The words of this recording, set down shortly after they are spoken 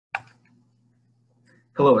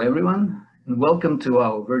Hello, everyone, and welcome to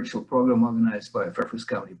our virtual program organized by Fairfax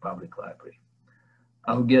County Public Library.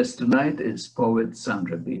 Our guest tonight is poet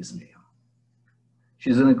Sandra Beasley.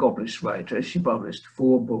 She's an accomplished writer. She published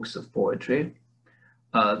 4 books of poetry.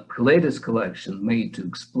 Her latest collection, Made to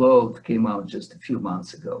Explode, came out just a few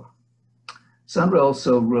months ago. Sandra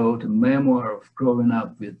also wrote a memoir of growing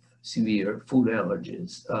up with severe food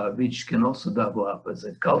allergies, which can also double up as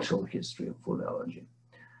a cultural history of food allergy.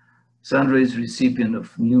 Sandra is recipient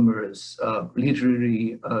of numerous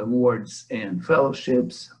literary awards and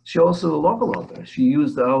fellowships. She's also a local author. She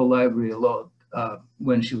used our library a lot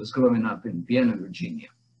when she was growing up in Vienna, Virginia.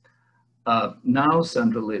 Now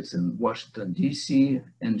Sandra lives in Washington, D.C.,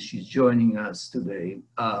 and she's joining us today.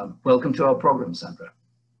 Welcome to our program, Sandra.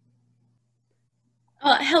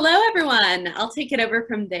 Well, hello, everyone. I'll take it over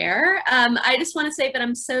from there. I just want to say that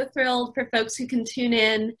I'm so thrilled for folks who can tune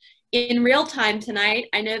in real time tonight.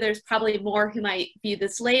 I know there's probably more who might view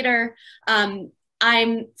this later. I'm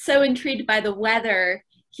so intrigued by the weather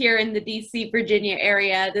here in the DC, Virginia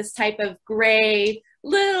area, this type of gray,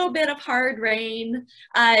 little bit of hard rain.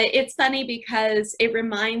 It's funny because it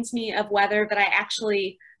reminds me of weather that I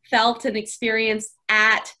actually felt and experienced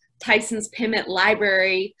at Tyson's Pimmett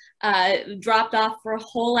Library, dropped off for a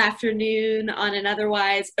whole afternoon on an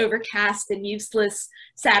otherwise overcast and useless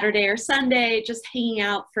Saturday or Sunday, just hanging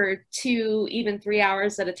out for 2, even 3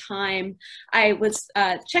 hours at a time. I was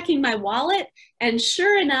checking my wallet, and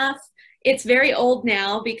sure enough, it's very old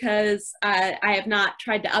now because I have not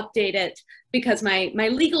tried to update it because my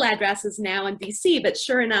legal address is now in DC, but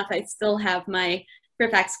sure enough, I still have my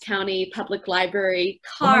Fairfax County Public Library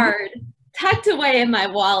card tucked away in my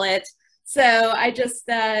wallet. So I just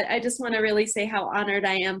want to really say how honored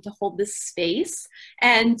I am to hold this space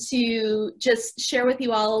and to just share with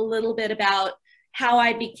you all a little bit about how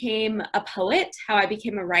I became a poet, how I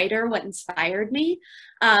became a writer, what inspired me.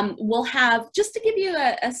 We'll have, just to give you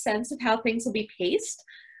a sense of how things will be paced,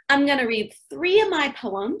 I'm going to read 3 of my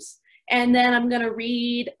poems, and then I'm going to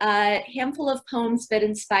read a handful of poems that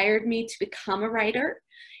inspired me to become a writer.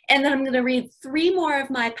 And then I'm going to read 3 more of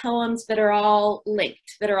my poems that are all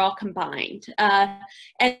linked, that are all combined.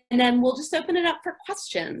 And then we'll just open it up for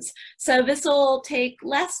questions. So this will take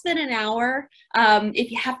less than an hour.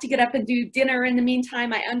 If you have to get up and do dinner in the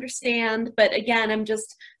meantime, I understand. But again, I'm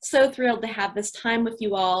just so thrilled to have this time with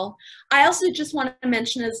you all. I also just want to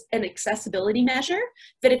mention as an accessibility measure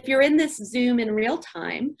that if you're in this Zoom in real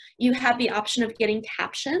time, you have the option of getting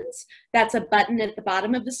captions. That's a button at the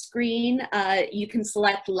bottom of the screen. You can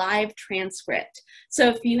select live transcript. So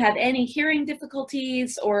if you have any hearing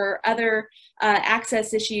difficulties or other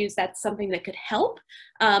access issues, that's something that could help.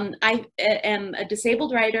 I am a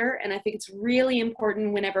disabled writer, and I think it's really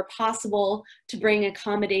important whenever possible to bring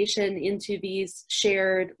accommodation into these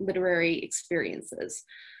shared literary experiences.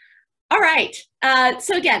 All right,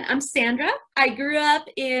 so again, I'm Sandra. I grew up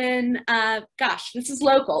in, gosh, this is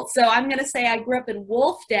local. So I'm gonna say I grew up in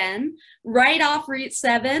Wolf Den, right off Route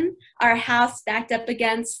 7. Our house backed up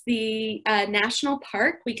against the National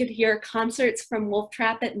Park. We could hear concerts from Wolf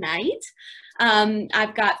Trap at night.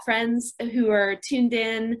 I've got friends who are tuned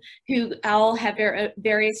in, who all have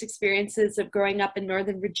various experiences of growing up in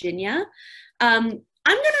Northern Virginia. I'm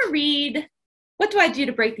gonna read, what do I do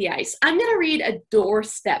to break the ice? I'm going to read a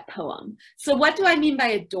doorstep poem. So what do I mean by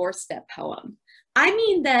a doorstep poem? I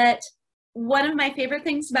mean that one of my favorite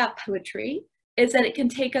things about poetry is that it can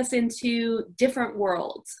take us into different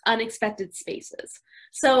worlds, unexpected spaces.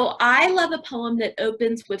 So I love a poem that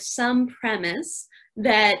opens with some premise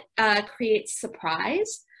that creates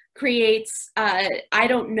surprise, creates I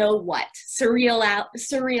don't know what,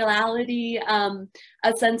 surreality,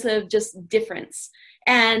 a sense of just difference.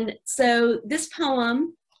 And so this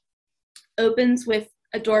poem opens with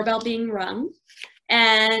a doorbell being rung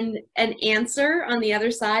and an answer on the other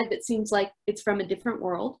side that seems like it's from a different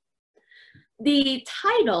world. The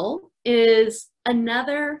title is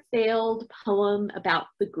Another Failed Poem About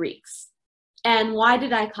the Greeks. And why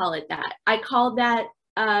did I call it that? I called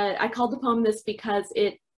the poem this because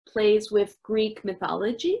it plays with Greek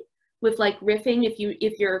mythology, with like riffing.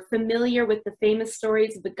 If you're familiar with the famous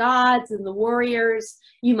stories of the gods and the warriors,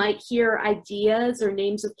 you might hear ideas or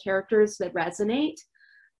names of characters that resonate.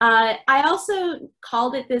 I also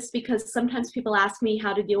called it this because sometimes people ask me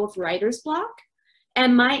how to deal with writer's block.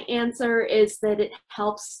 And my answer is that it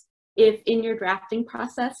helps if in your drafting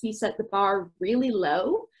process, you set the bar really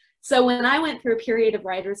low. So when I went through a period of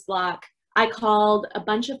writer's block, I called a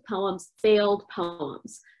bunch of poems failed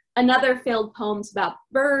poems. Another failed poems about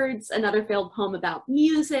birds, another failed poem about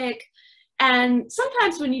music. And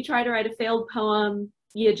sometimes when you try to write a failed poem,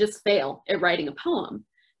 you just fail at writing a poem.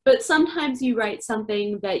 but sometimes you write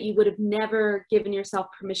something that you would have never given yourself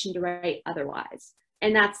permission to write otherwise.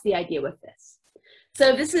 And that's the idea with this.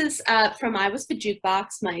 So this is from I Was the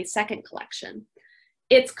Jukebox, my second collection.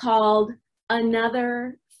 It's called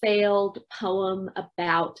Another Failed Poem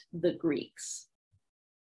About the Greeks.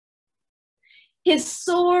 His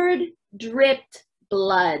sword dripped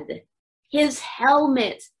blood. His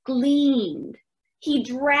helmet gleamed. He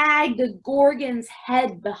dragged a Gorgon's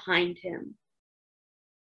head behind him.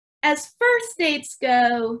 As first dates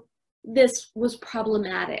go, this was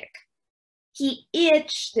problematic. He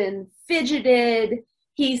itched and fidgeted.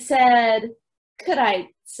 He said, "Could I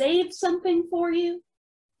save something for you?"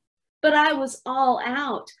 But I was all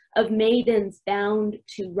out of maidens bound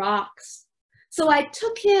to rocks. So I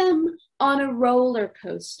took him on a roller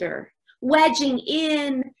coaster, wedging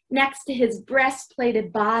in next to his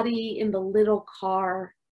breast-plated body in the little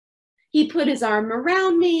car. He put his arm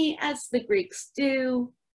around me, as the Greeks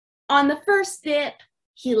do. On the first dip,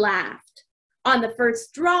 he laughed. On the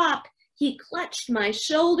first drop, he clutched my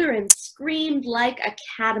shoulder and screamed like a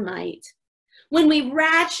catamite. When we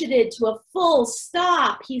ratcheted to a full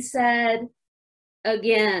stop, he said,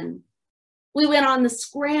 "Again." We went on the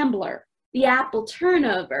scrambler, the apple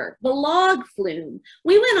turnover, the log flume.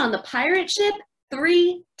 We went on the pirate ship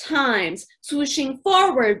 3 times, swooshing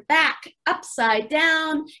forward, back, upside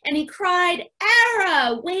down, and he cried,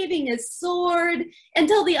 "Ara!" waving his sword,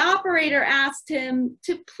 until the operator asked him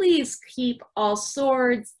to please keep all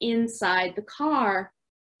swords inside the car.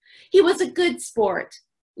 He was a good sport,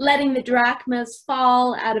 letting the drachmas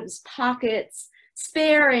fall out of his pockets,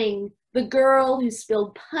 sparing the girl who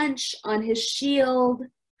spilled punch on his shield,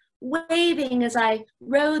 waving as I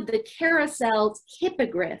rode the carousel's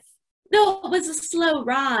hippogriff, though it was a slow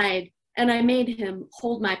ride, and I made him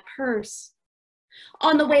hold my purse.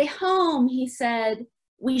 On the way home, he said,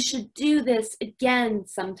 we should do this again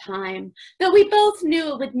sometime, though we both knew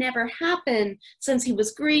it would never happen, since he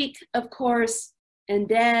was Greek, of course, and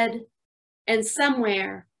dead, and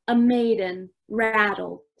somewhere a maiden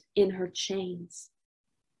rattled in her chains.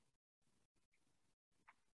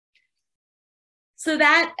 So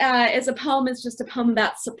that is a poem. It's just a poem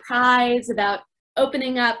about surprise, about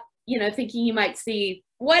opening up, thinking you might see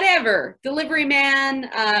whatever, delivery man,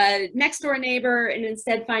 next door neighbor, and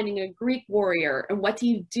instead finding a Greek warrior. And what do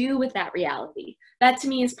you do with that reality? That to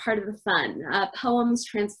me is part of the fun. Poems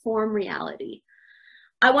transform reality.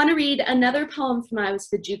 I want to read another poem from I Was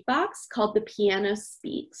the Jukebox called The Piano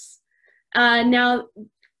Speaks. Now,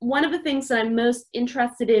 one of the things that I'm most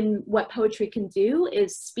interested in what poetry can do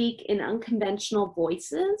is speak in unconventional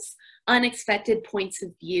voices, unexpected points of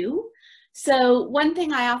view. So one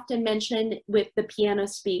thing I often mention with The Piano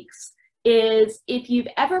Speaks is if you've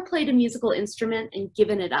ever played a musical instrument and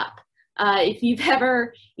given it up, if you've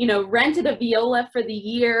ever, rented a viola for the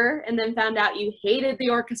year and then found out you hated the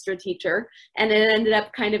orchestra teacher and it ended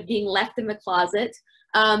up kind of being left in the closet,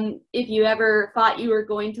 if you ever thought you were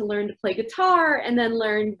going to learn to play guitar and then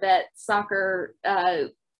learned that soccer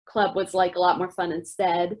club was like a lot more fun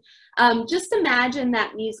instead, just imagine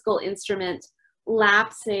that musical instrument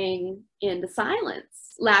lapsing into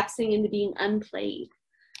silence, lapsing into being unplayed.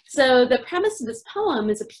 So the premise of this poem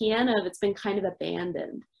is a piano that's been kind of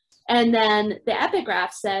abandoned. And then the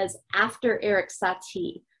epigraph says, after Erik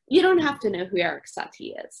Satie. You don't have to know who Erik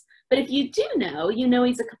Satie is. But if you do know,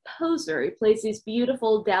 he's a composer. He plays these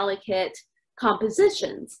beautiful, delicate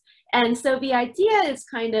compositions. And so the idea is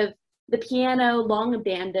kind of the piano, long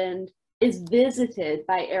abandoned, is visited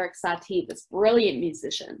by Erik Satie, this brilliant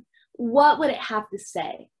musician. What would it have to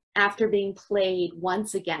say after being played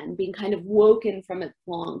once again, being kind of woken from its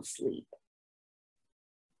long sleep?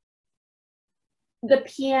 The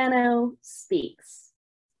piano speaks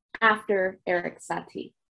after Erik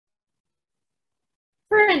Satie.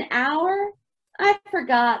 For an hour, I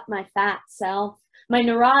forgot my fat self, my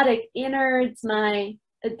neurotic innards, my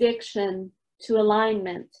addiction to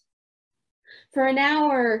alignment. For an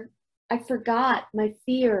hour, I forgot my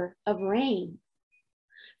fear of rain.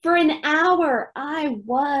 For an hour, I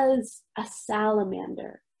was a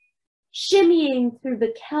salamander, shimmying through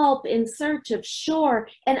the kelp in search of shore,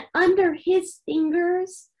 and under his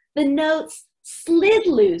fingers, the notes slid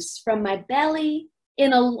loose from my belly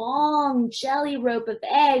in a long jelly rope of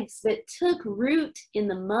eggs that took root in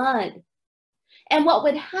the mud. And what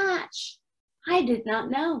would hatch, I did not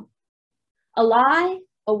know. A lie,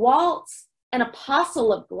 a waltz, an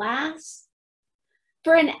apostle of glass.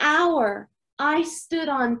 For an hour, I stood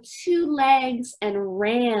on 2 legs and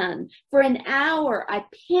ran. For an hour, I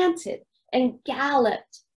panted and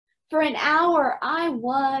galloped. For an hour, I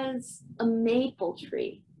was a maple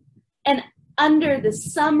tree. And under the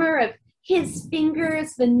summer of his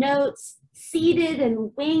fingers, the notes, seated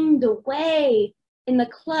and winged away in the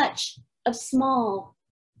clutch of small,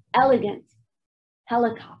 elegant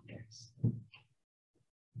helicopters.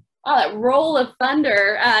 Oh, that roll of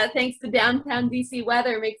thunder, thanks to downtown DC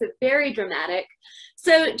weather, makes it very dramatic.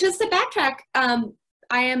 So just to backtrack,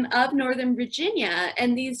 I am of Northern Virginia,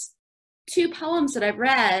 and these two poems that I've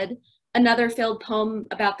read, another failed poem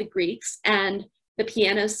about the Greeks and The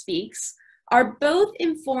Piano Speaks, are both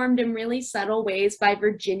informed in really subtle ways by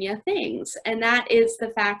Virginia things. And that is the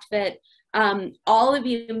fact that all of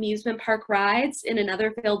the amusement park rides in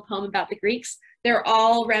another failed poem about the Greeks, they're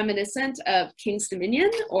all reminiscent of King's Dominion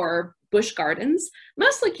or Busch Gardens,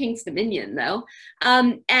 mostly King's Dominion though.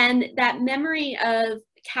 And that memory of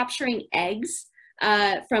capturing eggs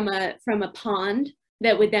from a pond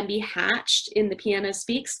that would then be hatched in The Piano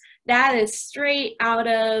Speaks, that is straight out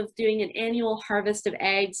of doing an annual harvest of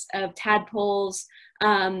eggs of tadpoles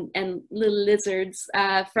and little lizards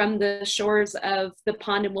from the shores of the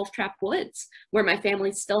Pond and Wolf Trap Woods, where my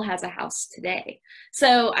family still has a house today.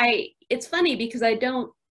 So it's funny because I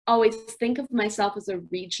don't always think of myself as a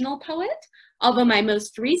regional poet, although my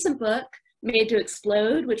most recent book, Made to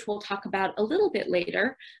Explode, which we'll talk about a little bit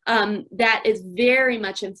later, that is very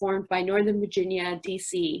much informed by Northern Virginia,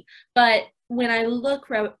 DC. But when I look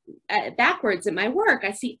backwards at my work,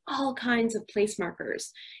 I see all kinds of place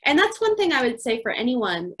markers. And that's one thing I would say for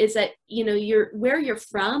anyone is that, you know, where you're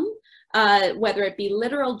from, whether it be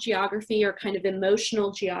literal geography or kind of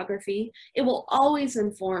emotional geography, it will always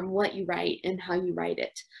inform what you write and how you write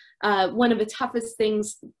it. One of the toughest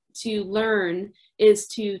things to learn is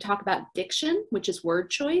to talk about diction, which is word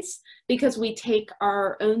choice, because we take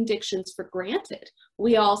our own dictions for granted.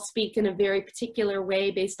 We all speak in a very particular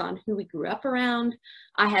way based on who we grew up around.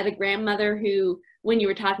 I had a grandmother who, when you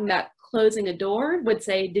were talking about closing a door, would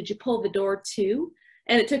say, "Did you pull the door to?"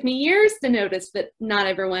 And it took me years to notice that not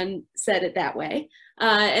everyone said it that way.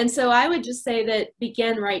 And so I would just say that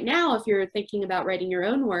begin right now, if you're thinking about writing your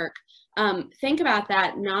own work, think about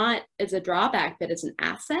that not as a drawback, but as an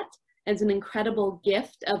asset, as an incredible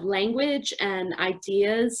gift of language and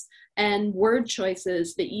ideas and word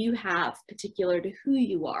choices that you have particular to who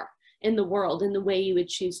you are in the world and the way you would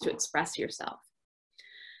choose to express yourself.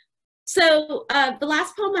 So the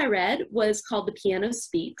last poem I read was called The Piano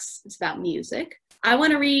Speaks. It's about music. I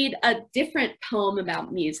want to read a different poem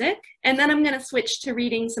about music, and then I'm going to switch to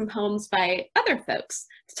reading some poems by other folks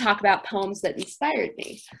to talk about poems that inspired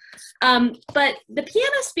me. But The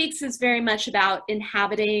Piano Speaks is very much about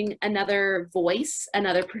inhabiting another voice,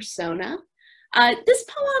 another persona. This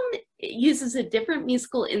poem uses a different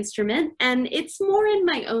musical instrument, and it's more in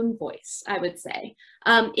my own voice, I would say.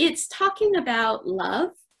 It's talking about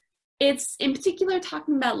love. It's in particular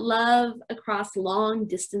talking about love across long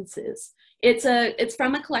distances. It's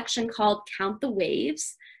from a collection called Count the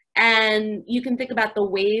Waves, and you can think about the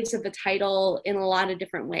waves of the title in a lot of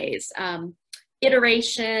different ways.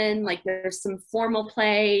 Iteration, like there's some formal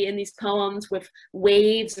play in these poems with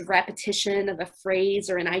waves of repetition of a phrase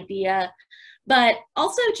or an idea, but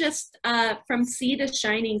also just from sea to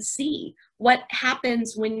shining sea. What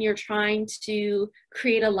happens when you're trying to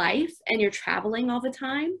create a life and you're traveling all the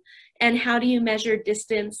time? And how do you measure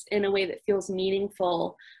distance in a way that feels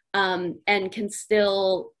meaningful and can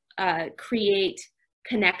still create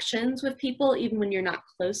connections with people even when you're not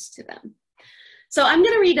close to them? So I'm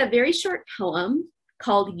going to read a very short poem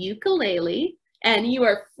called Ukulele, and you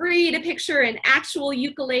are free to picture an actual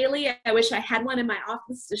ukulele. I wish I had one in my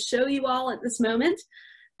office to show you all at this moment,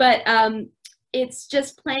 but it's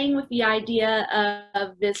just playing with the idea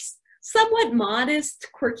of this somewhat modest,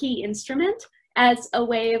 quirky instrument as a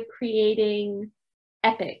way of creating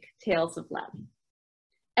epic tales of love.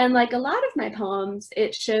 And like a lot of my poems,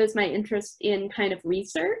 it shows my interest in kind of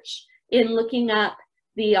research, in looking up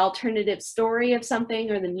the alternative story of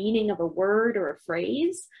something or the meaning of a word or a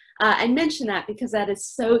phrase. I mention that because that is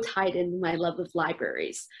so tied into my love of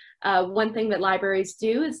libraries. One thing that libraries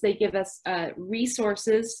do is they give us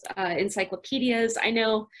resources, encyclopedias. I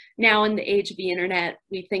know now in the age of the internet,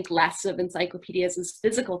 we think less of encyclopedias as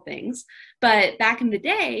physical things, but back in the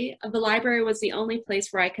day, the library was the only place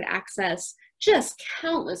where I could access just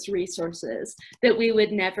countless resources that we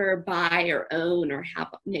would never buy or own or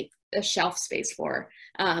make a shelf space for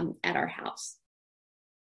at our house.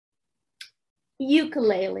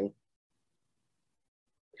 Ukulele.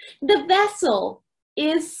 The vessel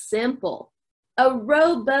is simple, a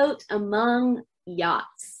rowboat among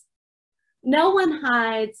yachts. No one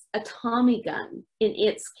hides a Tommy gun in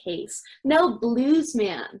its case. No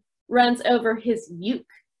bluesman runs over his uke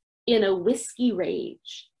in a whiskey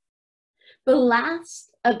rage. Ballast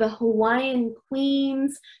of the Hawaiian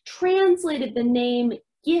queens translated the name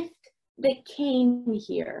gift that came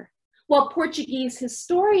here, while Portuguese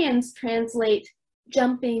historians translate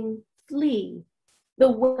jumping flea,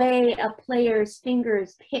 the way a player's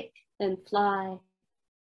fingers pick and fly.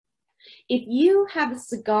 If you have a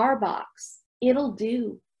cigar box, it'll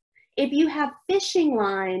do. If you have fishing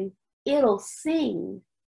line, it'll sing.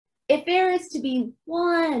 If there is to be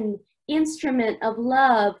one instrument of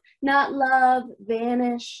love, not love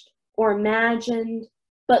vanished or imagined,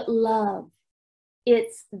 but love,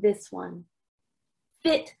 it's this one.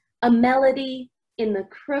 Fit a melody in the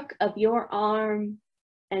crook of your arm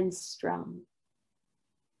and strum.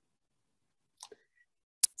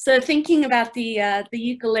 So thinking about the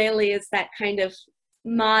ukulele as that kind of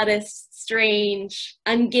modest, strange,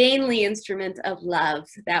 ungainly instrument of love.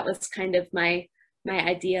 That was kind of my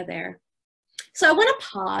idea there. So I want to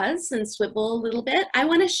pause and swivel a little bit. I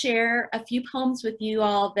want to share a few poems with you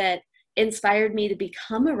all that inspired me to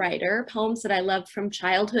become a writer, poems that I loved from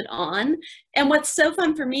childhood on. And what's so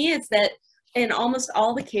fun for me is that in almost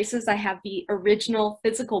all the cases, I have the original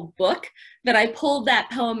physical book that I pulled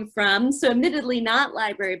that poem from. So admittedly not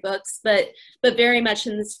library books, but very much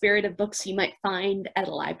in the spirit of books you might find at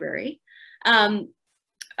a library.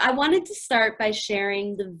 I wanted to start by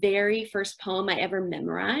sharing the very first poem I ever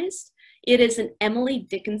memorized. It is an Emily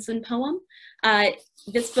Dickinson poem.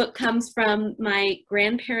 This book comes from my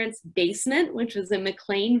grandparents' basement, which was in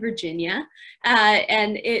McLean, Virginia.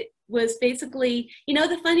 And it was basically, you know,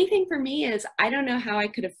 the funny thing for me is I don't know how I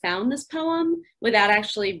could have found this poem without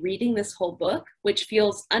actually reading this whole book, which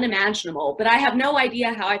feels unimaginable, but I have no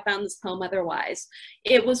idea how I found this poem otherwise.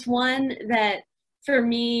 It was one that for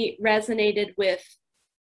me resonated with,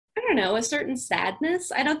 I don't know, a certain sadness.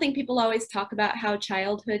 I don't think people always talk about how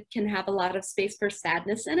childhood can have a lot of space for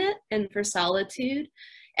sadness in it and for solitude.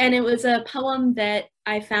 And it was a poem that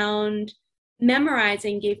I found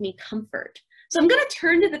memorizing gave me comfort. So I'm going to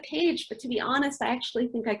turn to the page, but to be honest, I actually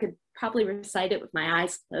think I could probably recite it with my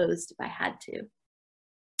eyes closed if I had to.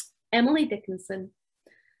 Emily Dickinson.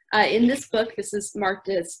 In this book, this is marked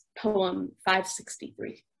as poem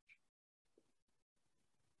 563.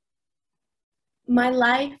 My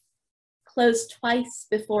life closed twice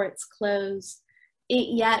before its close,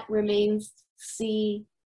 it yet remains to see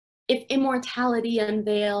if immortality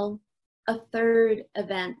unveil a third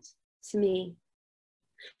event to me.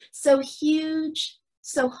 So huge,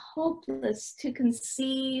 so hopeless to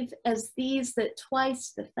conceive as these that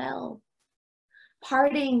twice befell.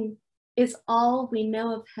 Parting is all we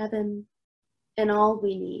know of heaven and all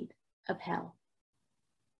we need of hell.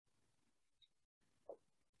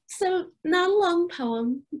 So not a long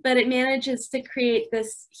poem, but it manages to create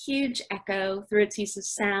this huge echo through its use of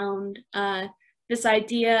sound. This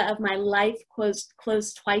idea of my life closed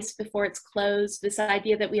twice before it's closed, this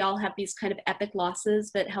idea that we all have these kind of epic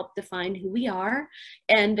losses that help define who we are,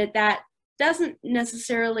 and that doesn't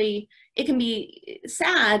necessarily, it can be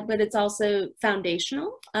sad, but it's also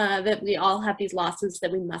foundational, that we all have these losses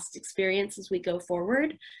that we must experience as we go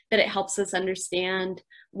forward, that it helps us understand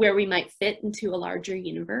where we might fit into a larger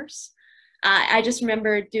universe. I just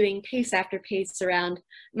remember doing pace after pace around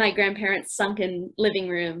my grandparents' sunken living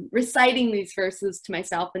room, reciting these verses to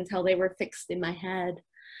myself until they were fixed in my head.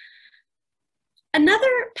 Another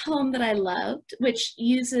poem that I loved, which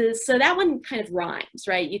uses, so that one kind of rhymes,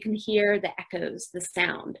 right? You can hear the echoes, the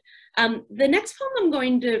sound. The next poem I'm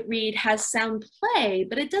going to read has sound play,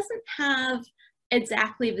 but it doesn't have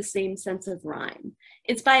exactly the same sense of rhyme.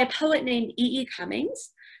 It's by a poet named E.E. Cummings.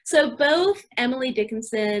 So both Emily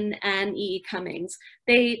Dickinson and E.E. Cummings,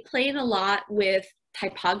 they played a lot with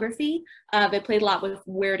typography. They played a lot with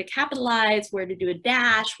where to capitalize, where to do a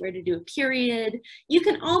dash, where to do a period. You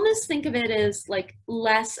can almost think of it as like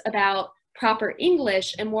less about proper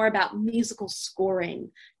English and more about musical scoring,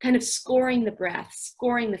 kind of scoring the breath,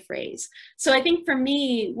 scoring the phrase. So I think for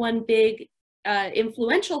me, one big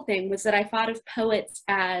influential thing was that I thought of poets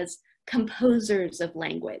as composers of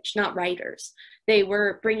language, not writers. They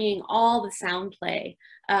were bringing all the sound play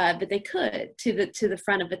that they could to the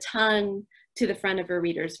front of the tongue, to the front of a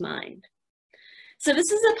reader's mind. So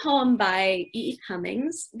this is a poem by E.E.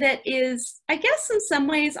 Cummings that is, I guess in some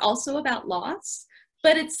ways also about loss,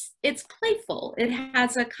 but it's playful. It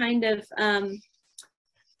has a kind of,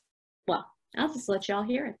 well, I'll just let y'all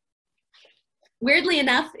hear it. Weirdly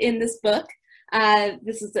enough, in this book,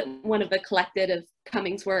 this is one of the collected of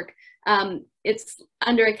Cummings' work, it's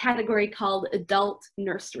under a category called adult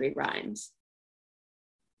nursery rhymes.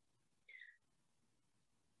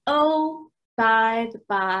 Oh, by the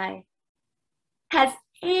by, has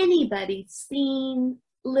anybody seen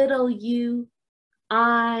little you,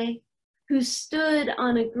 I, who stood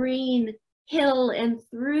on a green hill and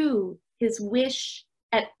threw his wish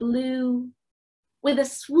at blue. With a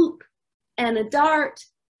swoop and a dart,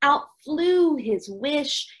 out flew his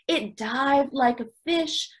wish. It dived like a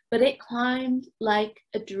fish, but it climbed like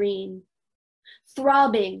a dream.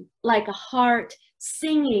 Throbbing like a heart,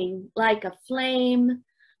 singing like a flame,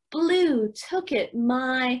 blue took it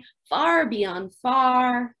my far beyond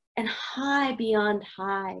far and high beyond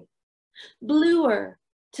high. Bluer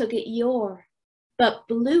took it your, but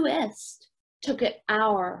bluest took it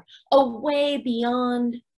our, away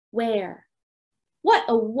beyond where. What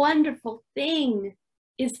a wonderful thing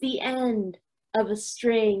is the end of a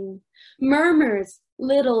string, murmurs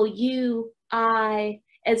little you, I,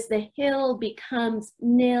 as the hill becomes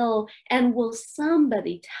nil, and will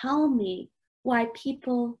somebody tell me why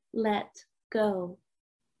people let go?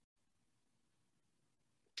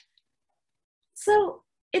 So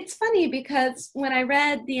it's funny because when I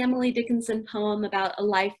read the Emily Dickinson poem about a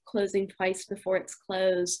life closing twice before its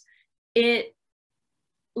close, it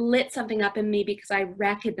lit something up in me because I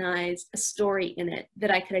recognized a story in it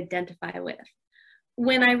that I could identify with.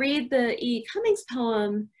 When I read the E. Cummings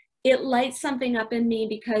poem, it lights something up in me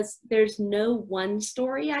because there's no one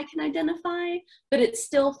story I can identify, but it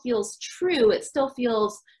still feels true. It still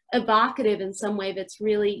feels evocative in some way that's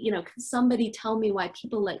really, can somebody tell me why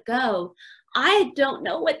people let go? I don't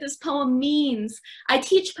know what this poem means. I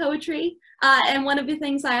teach poetry, and one of the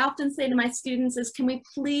things I often say to my students is, can we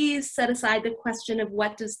please set aside the question of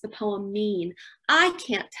what does the poem mean? I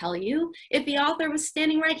can't tell you. If the author was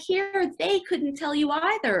standing right here, they couldn't tell you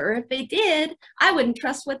either, or if they did, I wouldn't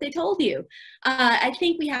trust what they told you. I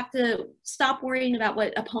think we have to stop worrying about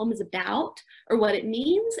what a poem is about or what it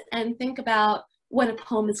means and think about what a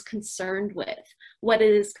poem is concerned with, what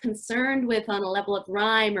it is concerned with on a level of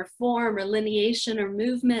rhyme or form or lineation or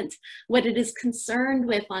movement, what it is concerned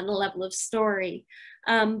with on a level of story.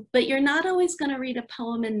 But you're not always going to read a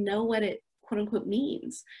poem and know what it quote unquote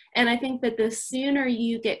means. And I think that the sooner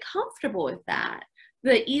you get comfortable with that,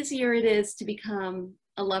 the easier it is to become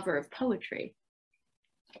a lover of poetry.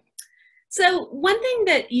 So one thing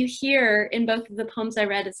that you hear in both of the poems I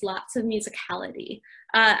read is lots of musicality.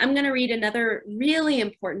 I'm going to read another really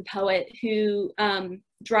important poet who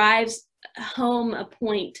drives home a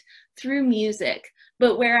point through music,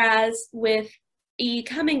 but whereas with E.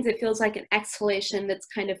 Cummings, it feels like an exhalation that's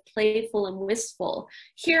kind of playful and wistful.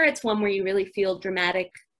 Here it's one where you really feel dramatic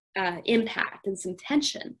impact and some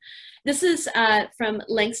tension. This is from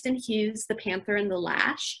Langston Hughes' The Panther and the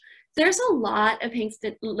Lash. There's a lot of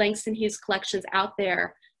Langston Hughes collections out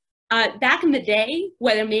there. Back in the day,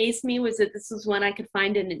 what amazed me was that this was one I could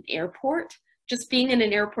find in an airport. Just being in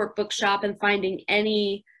an airport bookshop and finding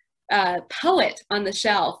any poet on the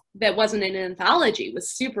shelf that wasn't an anthology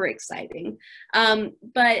was super exciting.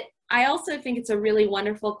 But I also think it's a really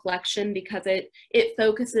wonderful collection because it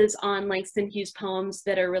focuses on Langston Hughes poems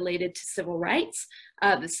that are related to civil rights,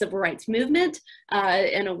 the civil rights movement,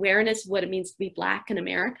 and awareness of what it means to be Black in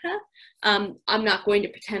America. I'm not going to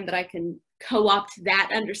pretend that I can co-opt that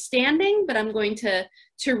understanding, but I'm going to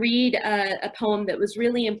read a poem that was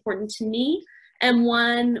really important to me, and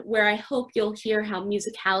one where I hope you'll hear how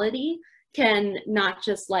musicality can not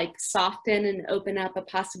just like soften and open up a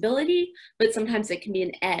possibility, but sometimes it can be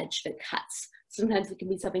an edge that cuts. Sometimes it can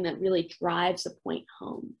be something that really drives a point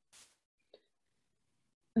home.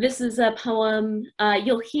 This is a poem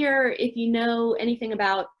you'll hear if you know anything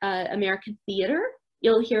about American theater.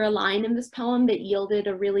 You'll hear a line in this poem that yielded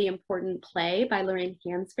a really important play by Lorraine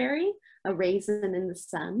Hansberry, A Raisin in the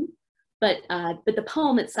Sun. But the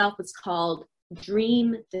poem itself was called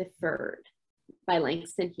Dream Deferred by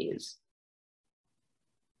Langston Hughes.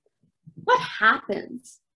 What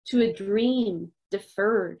happens to a dream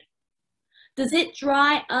deferred? Does it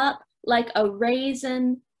dry up like a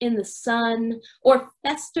raisin in the sun, or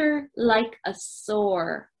fester like a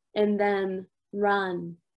sore and then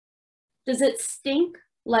run? Does it stink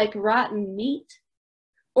like rotten meat,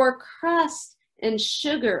 or crust and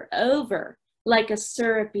sugar over like a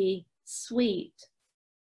syrupy sweet?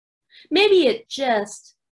 Maybe it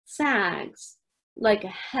just sags like a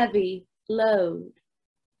heavy load.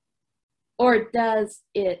 Or does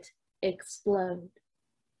it explode?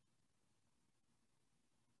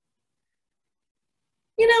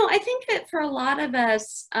 I think that for a lot of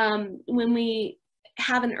us, when we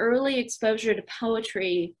have an early exposure to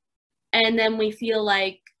poetry, and then we feel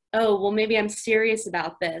like, oh, well, maybe I'm serious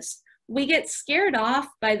about this, we get scared off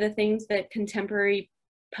by the things that contemporary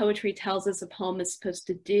poetry tells us a poem is supposed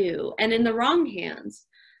to do. And in the wrong hands,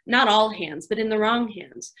 not all hands, but in the wrong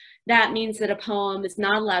hands, that means that a poem is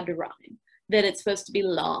not allowed to rhyme, that it's supposed to be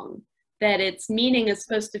long, that its meaning is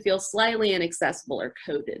supposed to feel slightly inaccessible or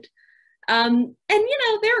coded. And you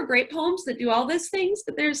know, there are great poems that do all those things,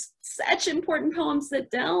 but there's such important poems that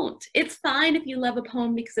don't. It's fine if you love a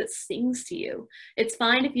poem because it sings to you. It's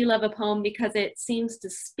fine if you love a poem because it seems to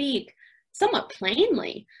speak somewhat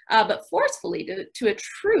plainly, but forcefully to a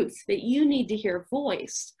truth that you need to hear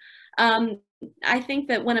voiced. I think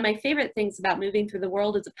that one of my favorite things about moving through the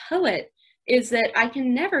world as a poet is that I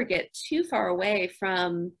can never get too far away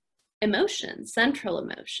from emotion, central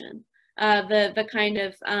emotion. The kind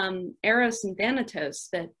of eros and thanatos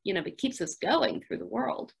that, you know, that keeps us going through the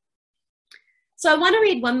world. So I want to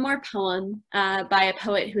read one more poem by a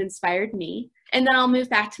poet who inspired me, and then I'll move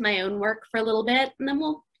back to my own work for a little bit, and then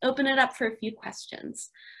we'll open it up for a few questions.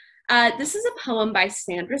 This is a poem by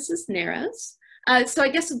Sandra Cisneros. So I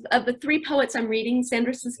guess of the three poets I'm reading,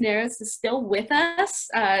 Sandra Cisneros is still with us,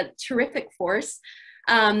 terrific force.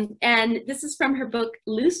 And this is from her book,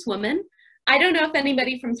 Loose Woman. I don't know if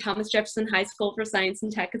anybody from Thomas Jefferson High School for Science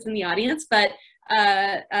and Tech is in the audience, but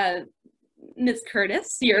Ms.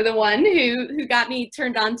 Curtis, you're the one who got me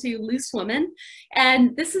turned on to Loose Woman.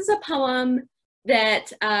 And this is a poem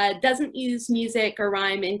that doesn't use music or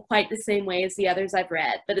rhyme in quite the same way as the others I've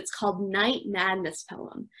read, but it's called Night Madness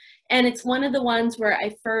Poem. And it's one of the ones where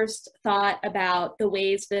I first thought about the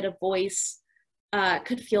ways that a voice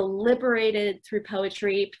could feel liberated through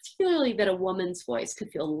poetry, particularly that a woman's voice could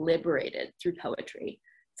feel liberated through poetry.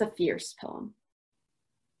 It's a fierce poem.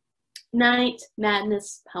 Night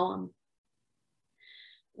Madness Poem.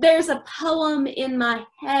 There's a poem in my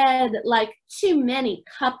head like too many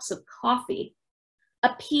cups of coffee, a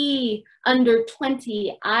pea under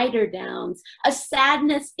 20 eiderdowns, a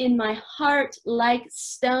sadness in my heart like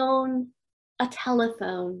stone, a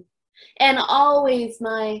telephone, and always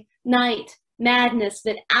my night madness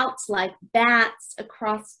that outs like bats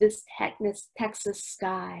across this Texas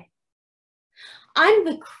sky. I'm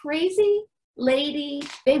the crazy lady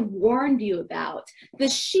they warned you about, the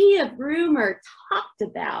she of rumor talked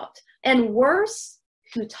about, and worse,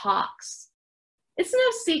 who talks. It's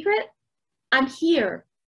no secret, I'm here,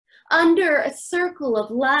 under a circle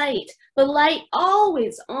of light, the light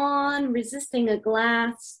always on, resisting a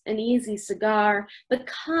glass, an easy cigar, the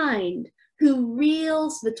kind who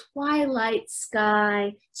reels the twilight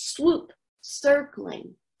sky, swoop,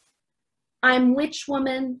 circling. I'm witch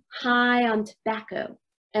woman high on tobacco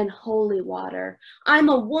and holy water. I'm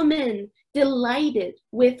a woman delighted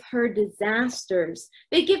with her disasters.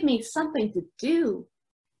 They give me something to do,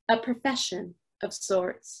 a profession of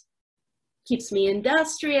sorts. Keeps me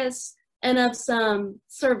industrious and of some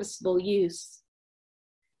serviceable use.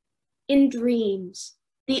 In dreams,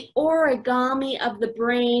 the origami of the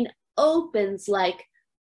brain opens like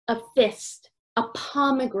a fist, a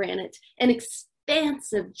pomegranate, an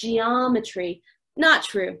expansive geometry. Not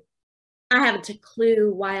true. I haven't a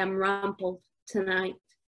clue why I'm rumpled tonight.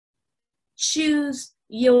 Choose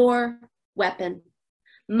your weapon.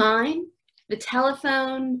 Mine, the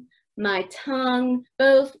telephone, my tongue,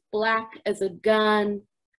 both black as a gun.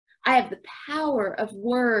 I have the power of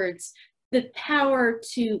words, the power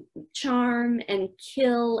to charm and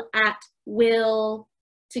kill at will,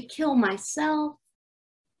 to kill myself,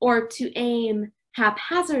 or to aim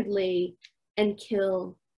haphazardly and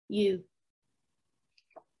kill you.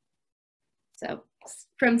 So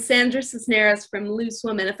from Sandra Cisneros from Loose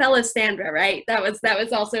Woman, a fellow Sandra, right? That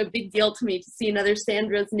was also a big deal to me to see another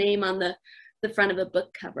Sandra's name on the front of a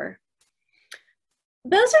book cover.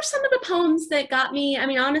 Those are some of the poems that got me. I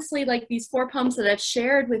mean, honestly, like these 4 poems that I've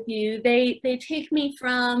shared with you, they take me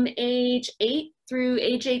from age 8 through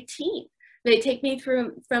age 18. They take me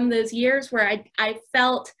through from those years where I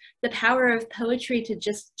felt the power of poetry to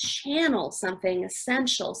just channel something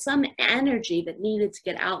essential, some energy that needed to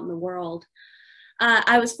get out in the world.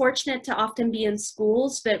 I was fortunate to often be in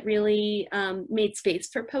schools that really made space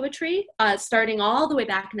for poetry, starting all the way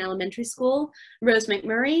back in elementary school. Rose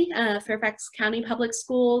McMurray, Fairfax County Public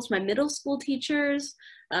Schools, my middle school teachers,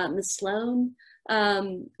 Ms. Sloan,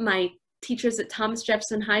 my teachers at Thomas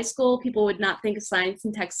Jefferson High School. People would not think a science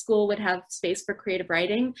and tech school would have space for creative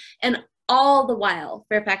writing. And all the while,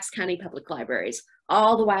 Fairfax County Public Libraries,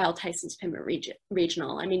 all the while Tyson's Pima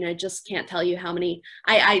Regional. I mean, I just can't tell you how many.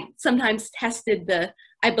 I sometimes tested the,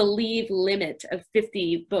 I believe, limit of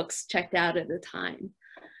 50 books checked out at a time.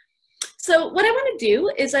 So what I want to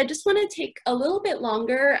do is I just want to take a little bit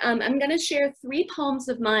longer. I'm going to share 3 poems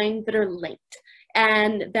of mine that are linked,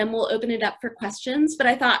 and then we'll open it up for questions. But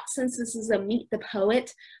I thought since this is a Meet the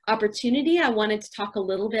Poet opportunity, I wanted to talk a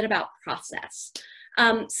little bit about process.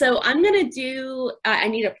 So I'm going to do, I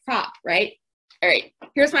need a prop, right? All right,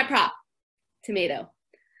 here's my prop, tomato.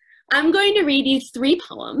 I'm going to read you 3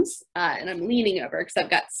 poems, and I'm leaning over because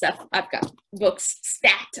I've got books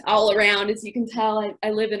stacked all around. As you can tell, I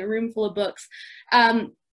live in a room full of books. I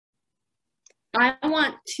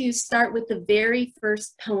want to start with the very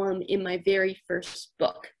first poem in my very first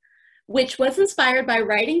book, which was inspired by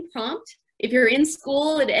writing prompt. If you're in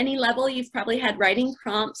school at any level, you've probably had writing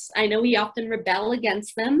prompts. I know we often rebel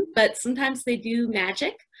against them, but sometimes they do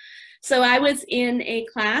magic. So I was in a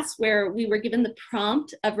class where we were given the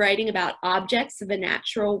prompt of writing about objects of a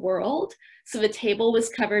natural world. So the table was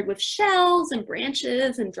covered with shells and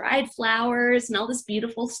branches and dried flowers and all this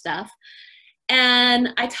beautiful stuff.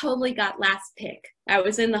 And I totally got last pick. I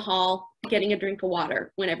was in the hall getting a drink of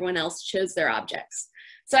water when everyone else chose their objects.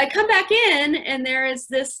 So I come back in and there is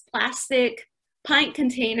this plastic pint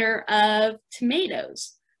container of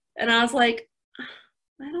tomatoes. And I was like,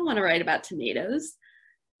 I don't want to write about tomatoes.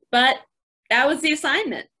 But that was the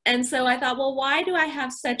assignment. And so I thought, well, why do I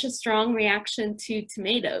have such a strong reaction to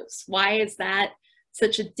tomatoes? Why is that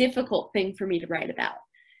such a difficult thing for me to write about?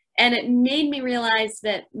 And it made me realize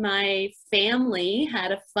that my family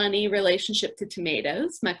had a funny relationship to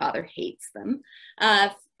tomatoes. My father hates them.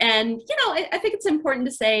 And, you know, I think it's important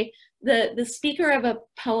to say the speaker of a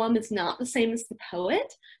poem is not the same as the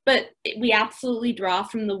poet, but we absolutely draw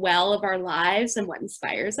from the well of our lives and what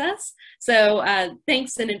inspires us. So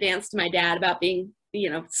thanks in advance to my dad about being, you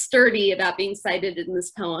know, sturdy about being cited in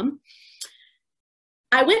this poem.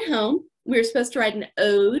 I went home. We were supposed to write an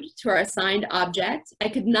ode to our assigned object. I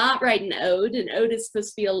could not write an ode. An ode is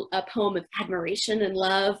supposed to be a poem of admiration and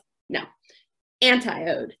love. No,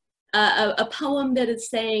 anti-ode. A poem that is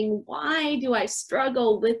saying, why do I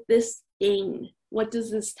struggle with this thing? What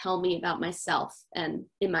does this tell me about myself and,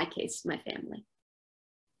 in my case, my family?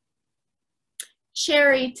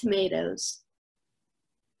 Cherry tomatoes.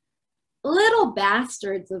 Little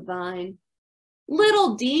bastards of vine.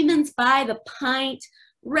 Little demons by the pint.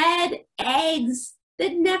 Red eggs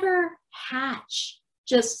that never hatch,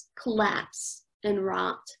 just collapse and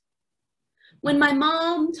rot. When my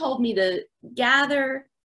mom told me to gather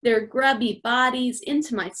their grubby bodies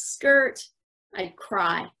into my skirt, I'd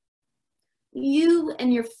cry. You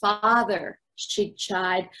and your father, she'd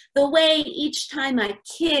chide, the way each time I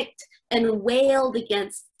kicked and wailed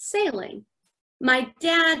against sailing. My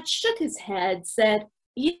dad shook his head, said,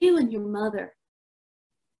 you and your mother.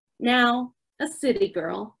 Now, a city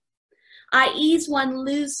girl, I ease one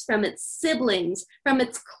loose from its siblings, from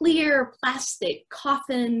its clear plastic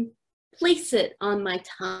coffin, place it on my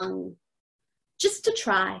tongue, just to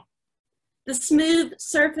try. The smooth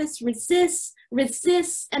surface resists,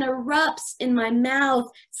 and erupts in my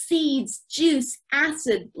mouth, seeds, juice,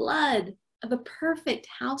 acid, blood of a perfect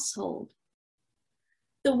household.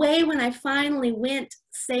 The way when I finally went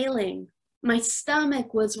sailing, my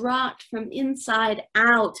stomach was rocked from inside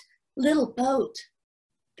out, little boat,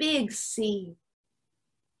 big sea,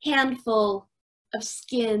 handful of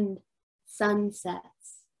skinned sunsets.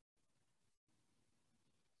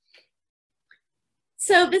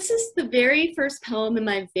 So this is the very first poem in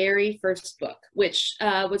my very first book, which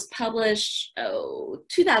was published,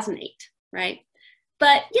 2008, right?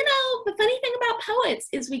 But, you know, the funny thing about poets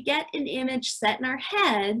is we get an image set in our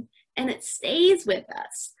head and it stays with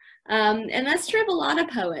us. And that's true of a lot of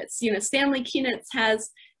poets. You know, Stanley Kunitz has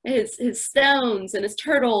his stones and his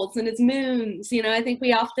turtles and his moons. You know, I think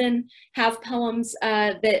we often have poems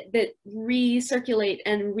that recirculate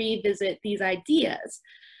and revisit these ideas.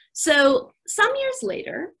 So some years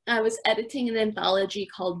later, I was editing an anthology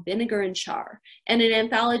called Vinegar and Char. And an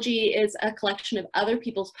anthology is a collection of other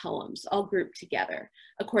people's poems, all grouped together,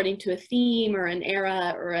 according to a theme or an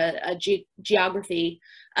era or a geography.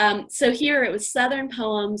 So here it was Southern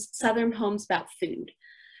poems about food.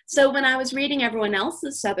 So when I was reading everyone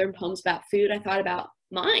else's Southern poems about food, I thought about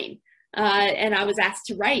mine. And I was asked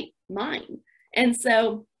to write mine. And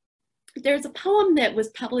so there's a poem that was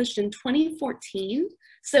published in 2014.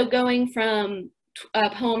 So going from a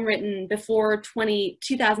poem written before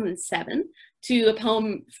 2007 to a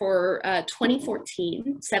poem for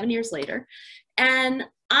 2014, 7 years later. And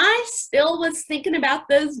I still was thinking about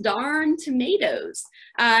those darn tomatoes.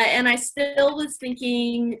 And I still was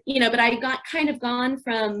thinking, you know, but I got kind of gone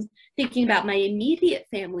from thinking about my immediate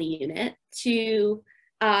family unit to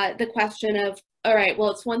the question of, all right,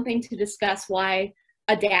 well, it's one thing to discuss why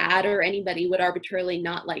a dad or anybody would arbitrarily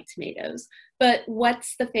not like tomatoes, but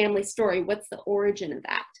what's the family story? What's the origin of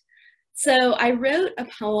that? So I wrote a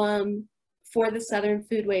poem for the Southern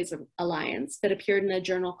Foodways Alliance that appeared in a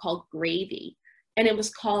journal called Gravy, and it was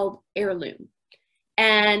called Heirloom.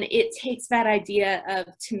 And it takes that idea of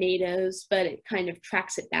tomatoes, but it kind of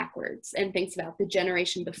tracks it backwards and thinks about the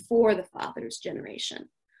generation before the father's generation.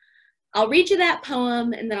 I'll read you that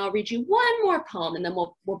poem, and then I'll read you one more poem, and then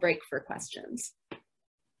we'll break for questions.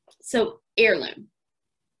 So, Heirloom.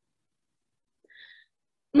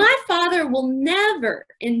 My father will never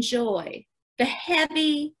enjoy the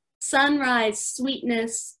heavy sunrise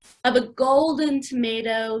sweetness of a golden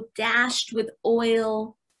tomato dashed with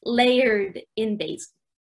oil, layered in basil.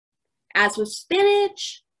 As with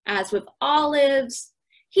spinach, as with olives,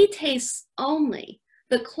 he tastes only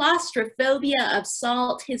the claustrophobia of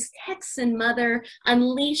salt his Texan mother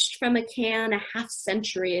unleashed from a can a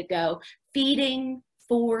half-century ago, feeding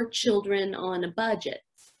 4 children on a budget.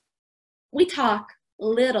 We talk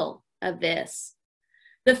little of this.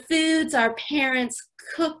 The foods our parents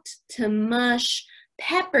cooked to mush,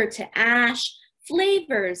 pepper to ash,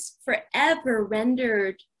 flavors forever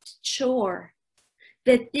rendered to chore.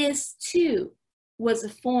 That this too was a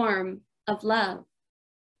form of love.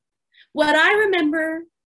 What I remember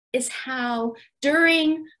is how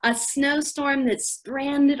during a snowstorm that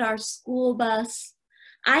stranded our school bus,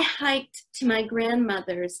 I hiked to my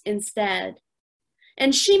grandmother's instead.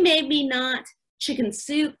 And she made me not chicken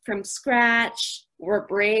soup from scratch or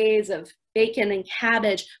braise of bacon and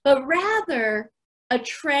cabbage, but rather a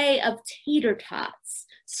tray of tater tots,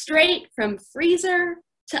 straight from freezer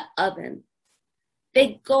to oven.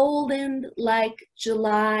 They goldened like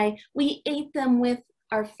July. We ate them with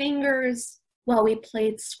our fingers while we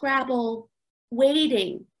played Scrabble,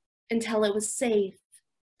 waiting until it was safe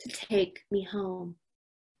to take me home.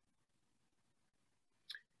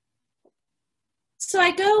 So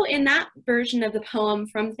I go in that version of the poem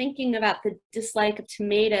from thinking about the dislike of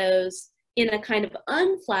tomatoes in a kind of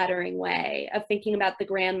unflattering way of thinking about the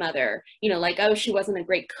grandmother, like, oh, she wasn't a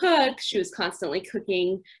great cook. She was constantly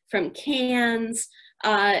cooking from cans,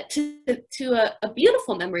 to a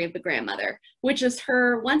beautiful memory of the grandmother, which is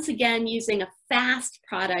her once again using a fast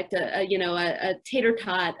product, a tater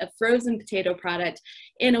tot, a frozen potato product,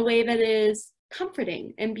 in a way that is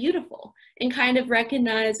comforting and beautiful, and kind of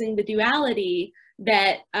recognizing the duality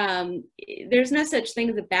that there's no such thing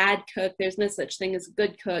as a bad cook. There's no such thing as a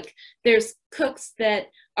good cook. There's cooks that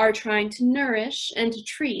are trying to nourish and to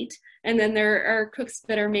treat, and then there are cooks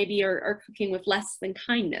that are maybe are cooking with less than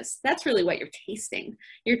kindness. That's really what you're tasting.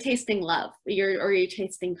 You're tasting love, or you're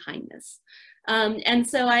tasting kindness. And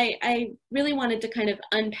so I really wanted to kind of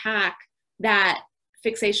unpack that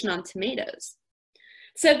fixation on tomatoes.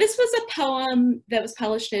 So this was a poem that was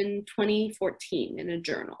published in 2014 in a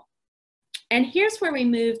journal. And here's where we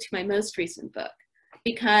move to my most recent book,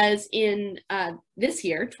 because in this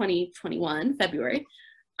year, 2021, February,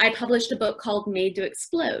 I published a book called Made to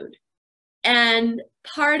Explode. And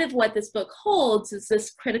part of what this book holds is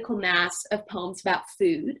this critical mass of poems about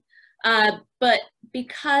food. But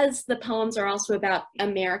because the poems are also about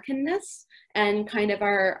Americanness and kind of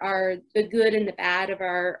the good and the bad of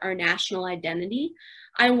our national identity,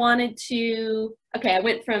 I wanted to, I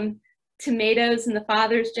went from tomatoes in the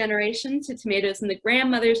father's generation to tomatoes in the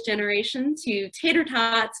grandmother's generation to tater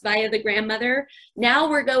tots via the grandmother. Now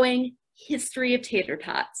we're going history of tater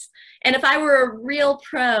tots. And if I were a real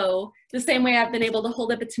pro, the same way I've been able to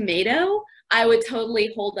hold up a tomato, I would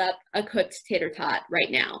totally hold up a cooked tater tot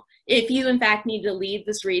right now. If you, in fact, need to leave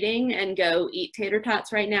this reading and go eat tater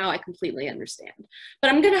tots right now, I completely understand.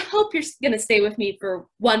 But I'm going to hope you're going to stay with me for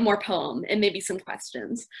one more poem and maybe some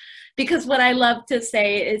questions. Because what I love to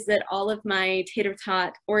say is that all of my tater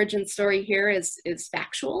tot origin story here is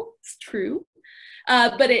factual, it's true.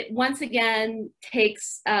 But it once again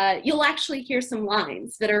takes, you'll actually hear some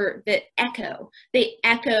lines that echo. They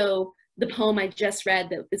echo the poem I just read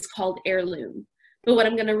that is called Heirloom. But what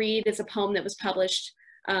I'm going to read is a poem that was published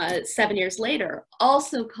 7 years later,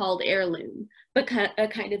 also called Heirloom, but a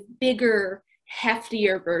kind of bigger,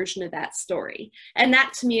 heftier version of that story. And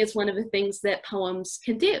that to me is one of the things that poems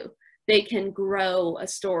can do. They can grow a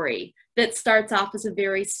story that starts off as a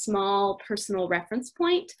very small personal reference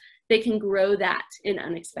point. They can grow that in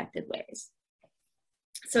unexpected ways.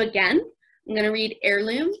 So again, I'm going to read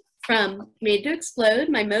Heirloom from Made to Explode,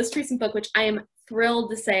 my most recent book, which I am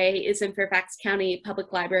thrilled to say is in Fairfax County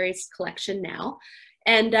Public Library's collection now.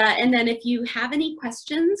 And then if you have any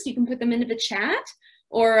questions, you can put them into the chat,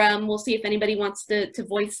 or we'll see if anybody wants to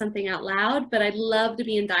voice something out loud. But I'd love to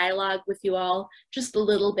be in dialogue with you all just a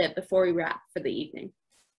little bit before we wrap for the evening.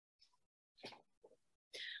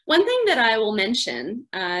 One thing that I will mention,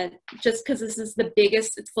 just because this is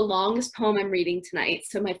it's the longest poem I'm reading tonight,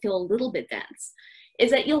 so it might feel a little bit dense, is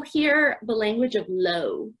that you'll hear the language of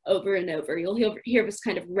low over and over. You'll hear this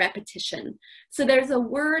kind of repetition. So there's a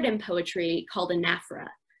word in poetry called anaphora.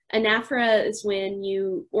 Anaphora is when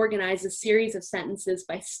you organize a series of sentences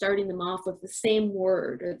by starting them off with the same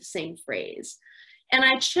word or the same phrase. And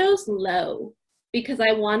I chose low because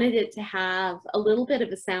I wanted it to have a little bit of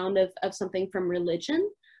a sound of something from religion.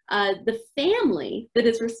 The family that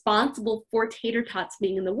is responsible for tater tots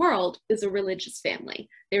being in the world is a religious family.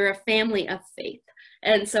 They're a family of faith.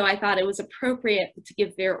 And so I thought it was appropriate to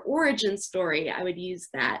give their origin story. I would use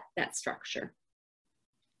that structure.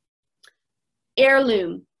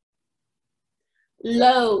 Heirloom.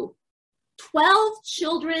 Low. 12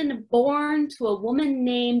 children born to a woman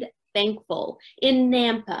named Thankful in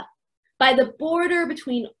Nampa, by the border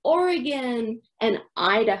between Oregon and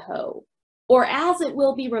Idaho, or as it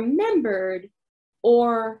will be remembered,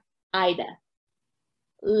 or Ida.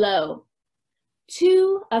 Lo,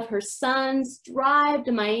 2 of her sons drive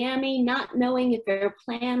to Miami, not knowing if their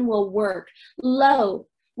plan will work. Lo,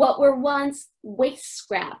 what were once waste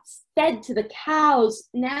scraps fed to the cows,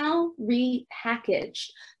 now repackaged.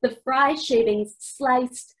 The fry shavings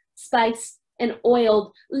sliced, spiced, and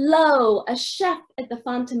oiled. Lo, a chef at the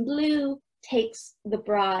Fontainebleau takes the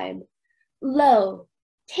bribe. Lo,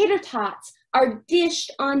 tater tots are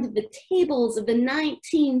dished onto the tables of the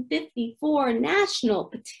 1954 National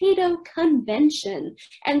Potato Convention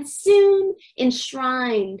and soon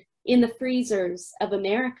enshrined in the freezers of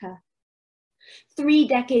America. 3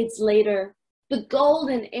 decades later, the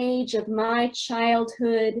golden age of my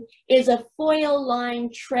childhood is a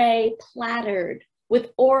foil-lined tray plattered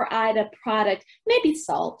with Ore-Ida product, maybe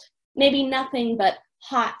salt, maybe nothing but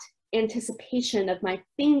hot anticipation of my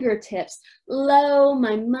fingertips. Lo,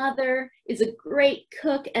 my mother is a great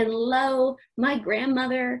cook, and lo, my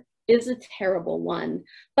grandmother is a terrible one.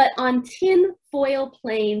 But on tin foil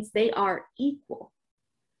planes, they are equal.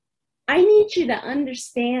 I need you to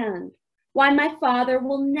understand why my father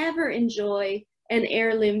will never enjoy an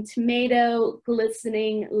heirloom tomato,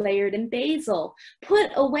 glistening, layered in basil.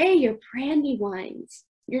 Put away your Brandywines,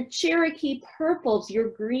 your Cherokee purples, your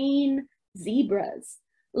green zebras.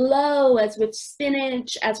 Lo, as with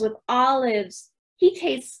spinach, as with olives, he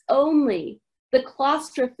tastes only the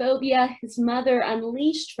claustrophobia his mother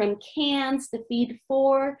unleashed from cans to feed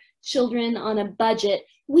 4 children on a budget.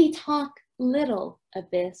 We talk little of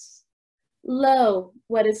this. Lo,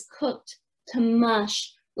 what is cooked to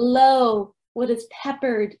mush. Lo, what is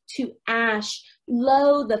peppered to ash.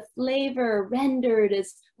 Lo, the flavor rendered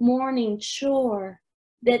as morning chore.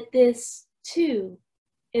 That this, too,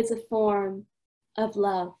 is a form of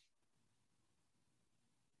love.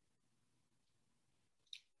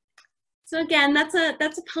 So again, that's a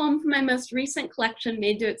poem from my most recent collection,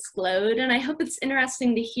 Made to Explode, and I hope it's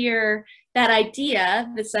interesting to hear that idea,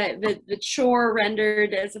 the chore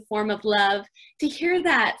rendered as a form of love, to hear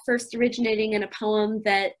that first originating in a poem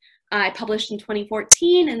that I published in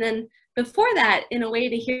 2014, and then before that, in a way,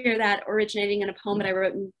 to hear that originating in a poem that I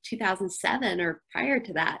wrote in 2007 or prior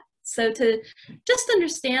to that. So to just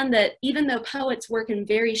understand that even though poets work in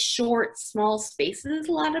very short, small spaces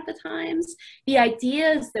a lot of the times, the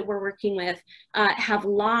ideas that we're working with have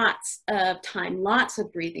lots of time, lots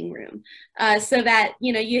of breathing room. So that,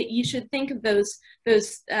 you know, you should think of those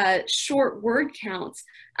short word counts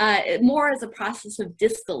more as a process of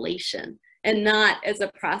distillation and not as a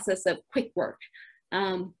process of quick work.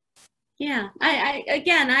 Yeah,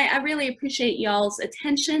 I really appreciate y'all's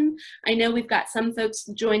attention. I know we've got some folks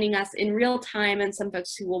joining us in real time and some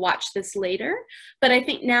folks who will watch this later, but I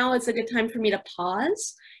think now is a good time for me to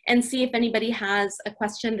pause and see if anybody has a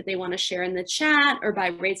question that they want to share in the chat or by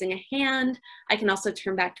raising a hand. I can also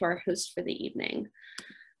turn back to our host for the evening.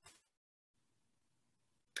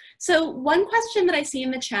 So one question that I see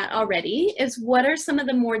in the chat already is, what are some of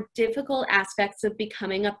the more difficult aspects of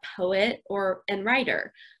becoming a poet and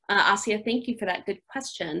writer? Asia, thank you for that good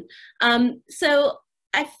question. So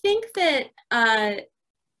I think that,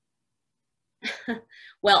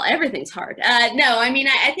 well, everything's hard. No, I mean,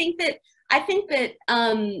 I think that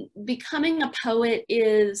becoming a poet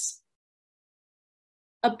is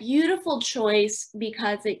a beautiful choice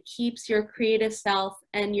because it keeps your creative self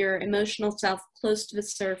and your emotional self close to the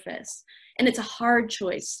surface. And it's a hard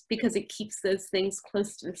choice because it keeps those things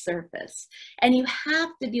close to the surface. And you have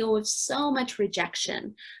to deal with so much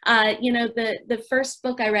rejection. You know, the first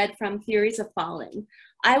book I read from, Theories of Falling,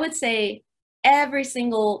 I would say every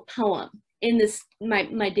single poem in this,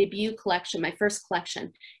 my debut collection, my first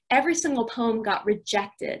collection, every single poem got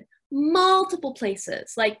rejected multiple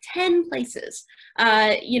places, like 10 places,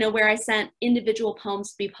 you know, where I sent individual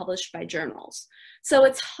poems to be published by journals. So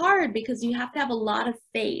it's hard because you have to have a lot of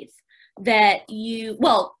faith that you,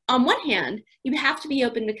 well, on one hand, you have to be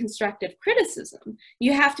open to constructive criticism.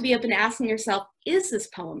 You have to be open to asking yourself, is this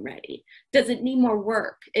poem ready? Does it need more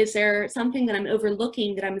work? Is there something that I'm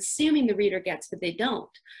overlooking that I'm assuming the reader gets, but they don't?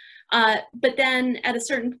 But then at a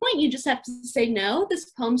certain point, you just have to say, no,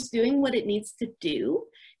 this poem's doing what it needs to do.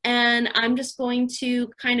 And I'm just going to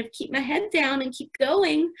kind of keep my head down and keep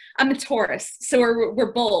going. I'm a Taurus, so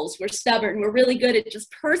we're bulls, we're stubborn, we're really good at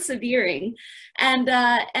just persevering. And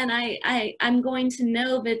I'm going to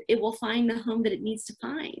know that it will find the home that it needs to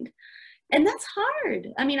find. And that's hard.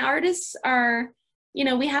 I mean, artists are, you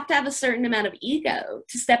know, we have to have a certain amount of ego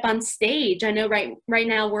to step on stage. I know right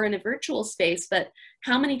now we're in a virtual space, but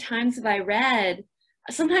how many times have I read,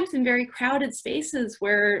 sometimes in very crowded spaces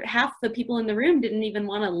where half the people in the room didn't even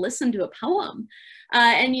want to listen to a poem.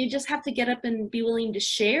 And you just have to get up and be willing to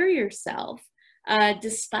share yourself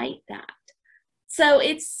despite that. So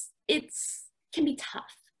it's can be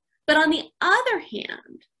tough. But on the other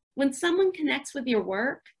hand, when someone connects with your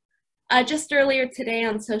work, just earlier today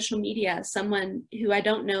on social media, someone who I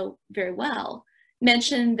don't know very well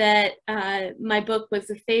mentioned that my book was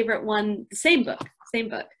the favorite one, the same book,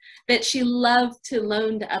 that she loved to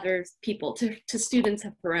loan to other people, to students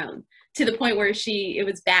of her own, to the point where it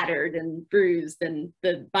was battered and bruised and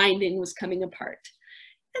the binding was coming apart.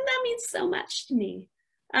 And that means so much to me.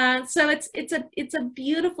 So it's a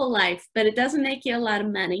beautiful life, but it doesn't make you a lot of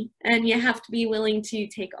money, and you have to be willing to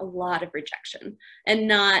take a lot of rejection and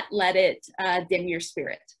not let it dim your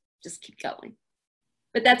spirit. Just keep going.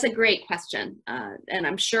 But that's a great question, and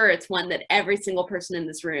I'm sure it's one that every single person in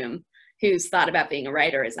this room who's thought about being a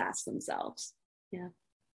writer has asked themselves. Yeah.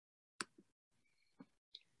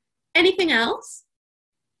 Anything else?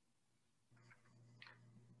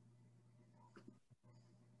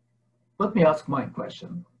 Let me ask my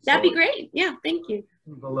question. That'd be great. Yeah, thank you.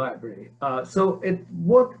 The library. So at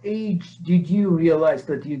what age did you realize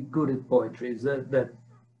that you're good at poetry? Is that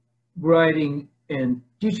writing and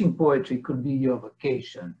teaching poetry could be your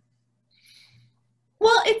vocation?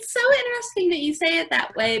 Well, it's so interesting that you say it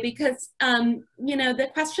that way because, you know, the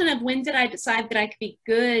question of when did I decide that I could be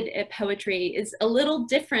good at poetry is a little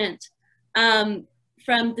different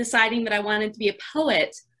from deciding that I wanted to be a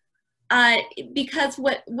poet. Because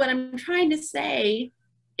what I'm trying to say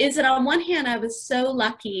is that on one hand, I was so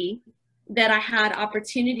lucky that I had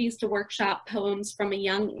opportunities to workshop poems from a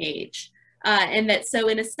young age. And that, so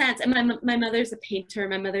in a sense, and my mother's a painter,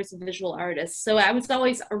 my mother's a visual artist. So I was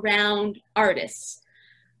always around artists.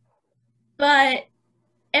 But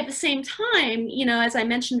at the same time, you know, as I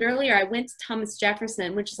mentioned earlier, I went to Thomas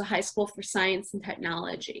Jefferson, which is a high school for science and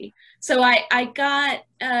technology. So I got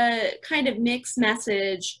a kind of mixed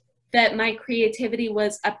message that my creativity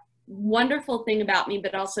was a wonderful thing about me,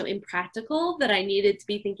 but also impractical, that I needed to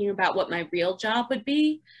be thinking about what my real job would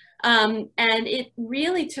be. And it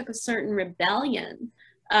really took a certain rebellion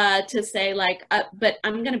to say like, but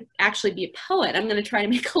I'm gonna actually be a poet. I'm gonna try to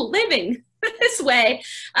make a living this way,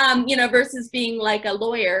 you know, versus being like a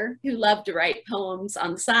lawyer who loved to write poems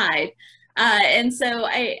on the side. And so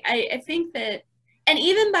I think that, and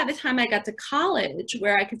even by the time I got to college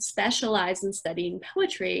where I could specialize in studying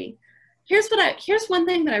poetry, here's one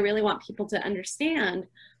thing that I really want people to understand.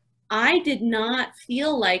 I did not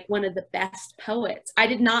feel like one of the best poets. I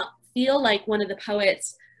did not feel like one of the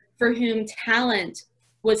poets for whom talent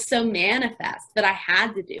was so manifest that I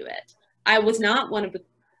had to do it. I was not one of the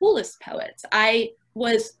coolest poets. I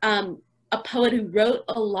was a poet who wrote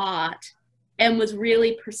a lot and was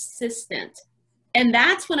really persistent. And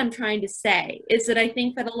that's what I'm trying to say, is that I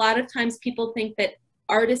think that a lot of times people think that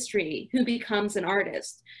artistry, who becomes an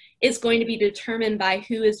artist, is going to be determined by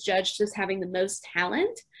who is judged as having the most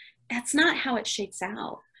talent. That's not how it shakes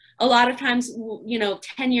out. A lot of times, you know,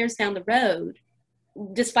 10 years down the road,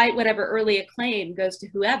 despite whatever early acclaim goes to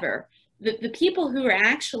whoever, the people who are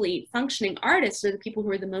actually functioning artists are the people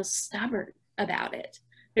who are the most stubborn about it.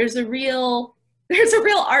 There's a real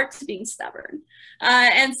art to being stubborn.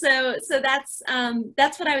 And so that's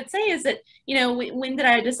what I would say is that, you know, when did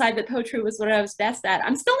I decide that poetry was what I was best at?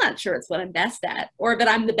 I'm still not sure it's what I'm best at, or that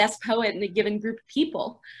I'm the best poet in a given group of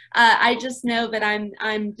people. I just know that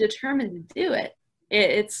I'm determined to do it.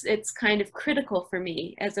 It's kind of critical for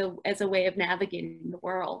me as a way of navigating the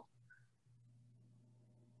world.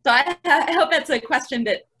 So I hope that's a question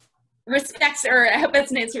that respects, or I hope that's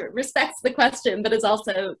an answer that respects the question, but is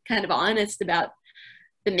also kind of honest about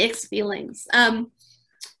the mixed feelings.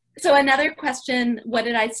 So another question, what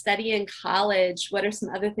did I study in college? What are some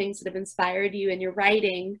other things that have inspired you in your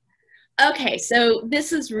writing? Okay, so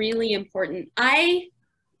this is really important. I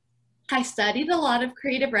studied a lot of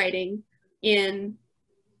creative writing in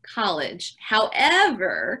college.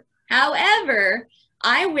 However,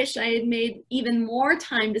 I wish I had made even more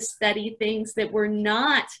time to study things that were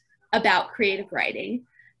not about creative writing,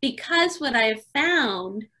 because what I have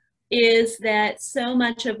found is that so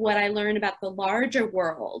much of what I learned about the larger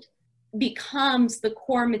world becomes the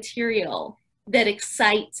core material that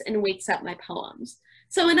excites and wakes up my poems.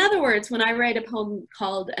 So in other words, when I write a poem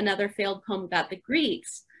called Another Failed Poem About the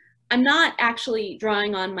Greeks, I'm not actually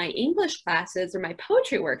drawing on my English classes or my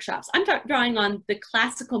poetry workshops. I'm drawing on the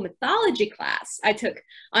classical mythology class I took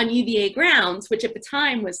on UVA grounds, which at the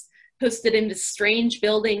time was hosted in this strange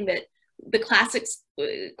building that the classics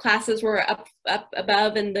classes were up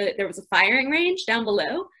above, and there was a firing range down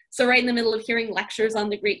below. So right in the middle of hearing lectures on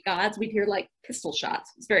the Greek gods, we'd hear like pistol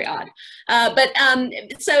shots. It's very odd.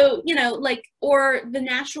 So, you know, like, or the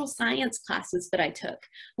natural science classes that I took.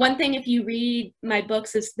 One thing, if you read my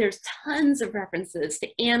books, is there's tons of references to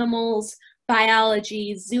animals,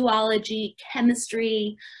 biology, zoology,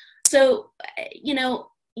 chemistry. So, you know,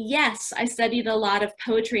 yes, I studied a lot of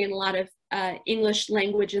poetry and a lot of English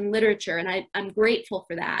language and literature, and I'm grateful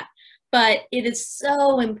for that. But it is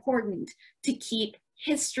so important to keep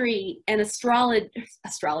history and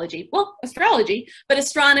astrology, but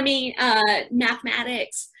astronomy,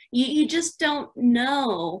 mathematics. You just don't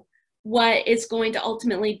know what is going to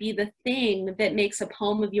ultimately be the thing that makes a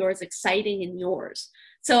poem of yours exciting and yours.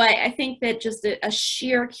 So I think that just a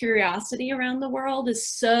sheer curiosity around the world is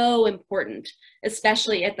so important,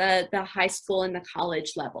 especially at the high school and the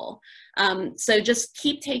college level. So just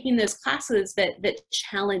keep taking those classes that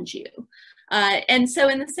challenge you. And so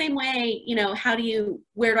in the same way, you know,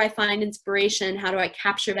 where do I find inspiration? How do I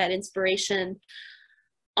capture that inspiration?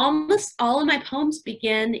 Almost all of my poems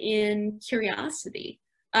begin in curiosity.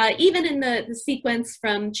 Even in the sequence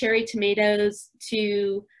from Cherry Tomatoes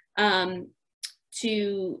to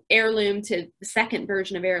Heirloom, to the second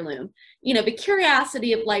version of Heirloom, you know, the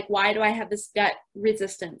curiosity of like, why do I have this gut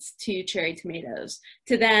resistance to cherry tomatoes?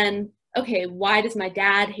 To then, okay, why does my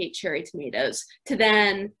dad hate cherry tomatoes? To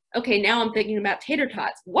then, okay, now I'm thinking about tater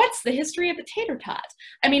tots. What's the history of the tater tot?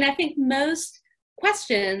 I mean, I think most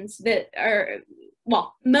questions that are,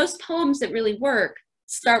 well, most poems that really work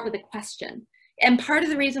start with a question. And part of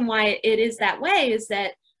the reason why it is that way is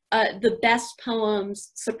that the best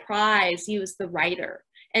poems surprise you as the writer.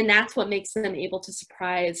 And that's what makes them able to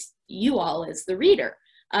surprise you all as the reader.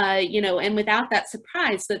 You know, and without that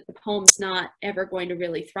surprise, that the poem's not ever going to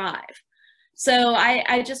really thrive. So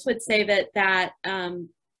I just would say that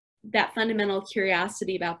fundamental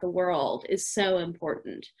curiosity about the world is so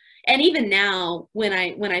important. And even now, when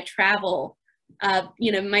I travel,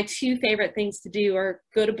 you know, my two favorite things to do are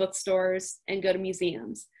go to bookstores and go to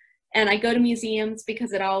museums. And I go to museums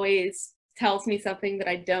because it always tells me something that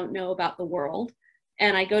I don't know about the world.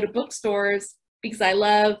 And I go to bookstores because I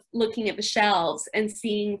love looking at the shelves and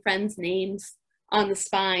seeing friends' names on the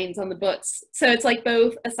spines on the books. So it's like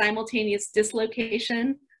both a simultaneous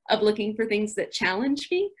dislocation of looking for things that challenge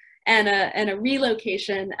me, and a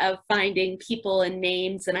relocation of finding people and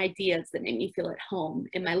names and ideas that make me feel at home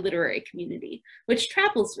in my literary community, which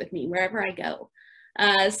travels with me wherever I go.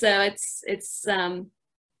 So it's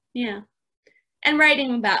yeah. And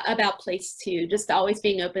writing about place too, just always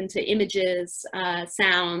being open to images,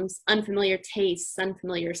 sounds, unfamiliar tastes,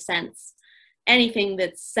 unfamiliar scents. Anything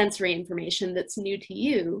that's sensory information that's new to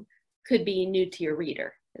you could be new to your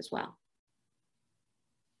reader as well.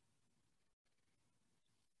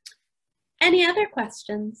 Any other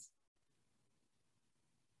questions?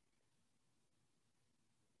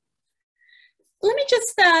 Let me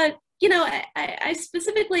just, you know, I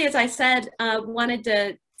specifically, as I said, wanted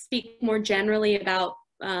to speak more generally about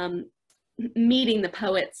meeting the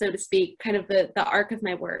poet, so to speak, kind of the arc of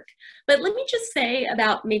my work. But let me just say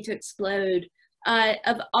about Made to Explode,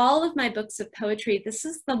 of all of my books of poetry, this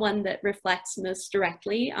is the one that reflects most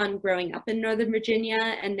directly on growing up in Northern Virginia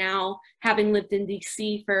and now having lived in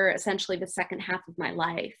DC for essentially the second half of my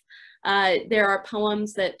life. There are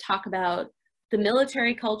poems that talk about the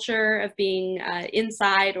military culture of being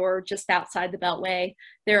inside or just outside the Beltway.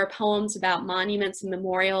 There are poems about monuments and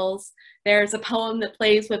memorials. There's a poem that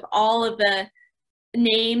plays with all of the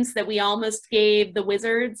names that we almost gave the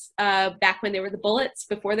wizards back when they were the Bullets,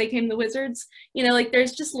 before they came the Wizards. You know, like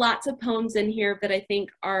there's just lots of poems in here that I think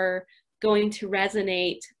are going to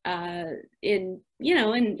resonate in, you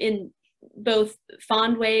know, in both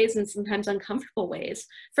fond ways and sometimes uncomfortable ways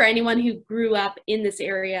for anyone who grew up in this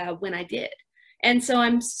area when I did. And so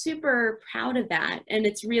I'm super proud of that. And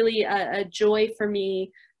it's really a joy for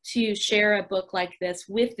me to share a book like this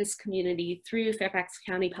with this community through Fairfax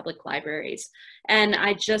County Public Libraries. And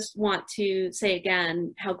I just want to say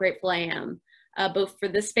again how grateful I am, both for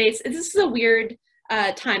this space. This is a weird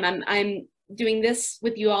time. I'm doing this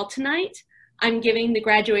with you all tonight. I'm giving the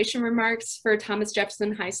graduation remarks for Thomas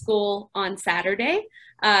Jefferson High School on Saturday.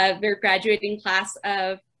 Their graduating class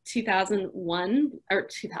of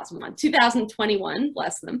 2021,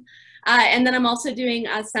 bless them. And then I'm also doing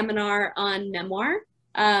a seminar on memoir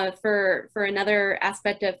for another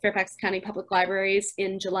aspect of Fairfax County Public Libraries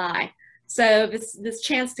in July. So this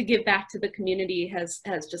chance to give back to the community has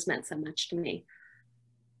just meant so much to me.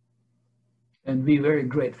 And we're very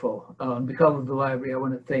grateful. On behalf of the library, I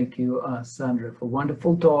want to thank you, Sandra, for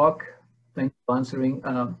wonderful talk. Thanks for answering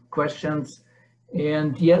questions.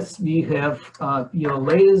 And yes, we have your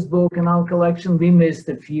latest book in our collection. We missed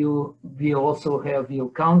a few. We also have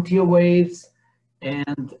your Count Your Waves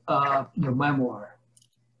and your memoir,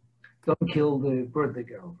 Don't Kill the Birthday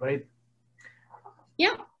Girl, right?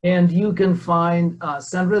 Yeah. And you can find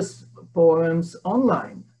Sandra's poems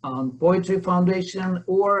online on Poetry Foundation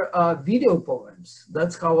or video poems.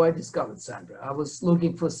 That's how I discovered Sandra. I was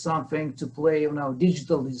looking for something to play on our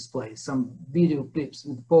digital display, some video clips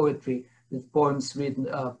with poetry, with poems written,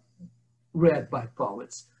 read by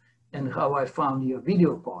poets, and how I found your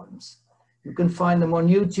video poems. You can find them on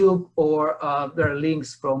YouTube, or there are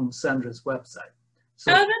links from Sandra's website.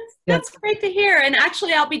 So, oh, that's great to hear. And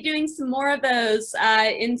actually, I'll be doing some more of those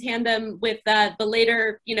in tandem with the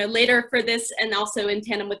later for this, and also in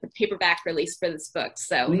tandem with the paperback release for this book.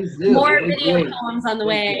 So more video poems on the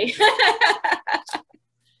way.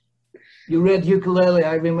 You read Ukulele.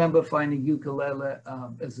 I remember finding Ukulele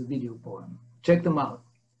as a video poem. Check them out.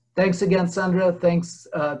 Thanks again, Sandra. Thanks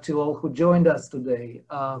to all who joined us today.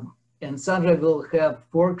 And Sandra will have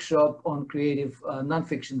workshop on creative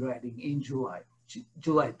nonfiction writing in July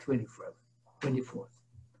 24th,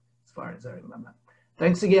 as far as I remember.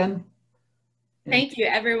 Thanks again. Thank you,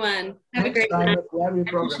 everyone. Have a great night.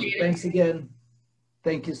 Thanks again.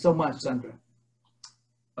 Thank you so much, Sandra.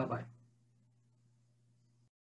 Bye-bye.